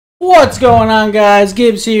What's going on, guys?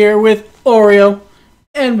 Gibbs here with Oreo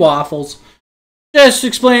and Waffles. Just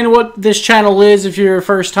explain what this channel is if you're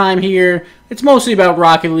first time here. It's mostly about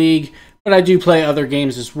Rocket League, but I do play other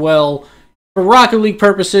games as well. For Rocket League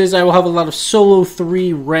purposes, I will have a lot of solo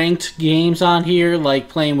 3 ranked games on here, like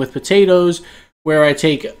playing with potatoes, where I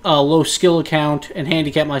take a low skill account and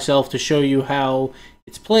handicap myself to show you how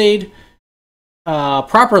it's played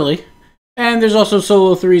properly. And there's also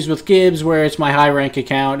solo 3s with Gibbs, where it's my high rank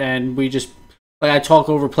account, and I talk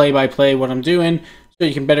over play by play what I'm doing, so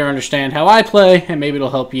you can better understand how I play, and maybe it'll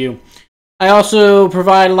help you. I also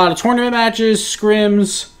provide a lot of tournament matches,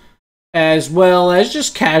 scrims, as well as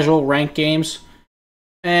just casual ranked games.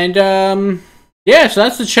 And yeah, so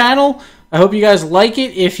that's the channel. I hope you guys like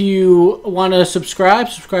it. If you want to subscribe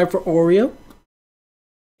for Oreo.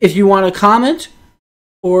 If you want to comment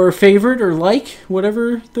or favorite or like,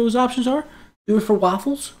 whatever those options are, do it for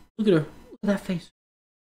Waffles. Look at her. Look at that face.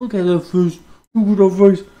 Look at that face. Look at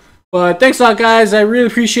that face. But thanks a lot, guys. I really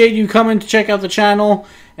appreciate you coming to check out the channel.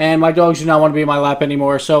 And my dogs do not want to be in my lap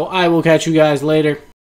anymore, so I will catch you guys later.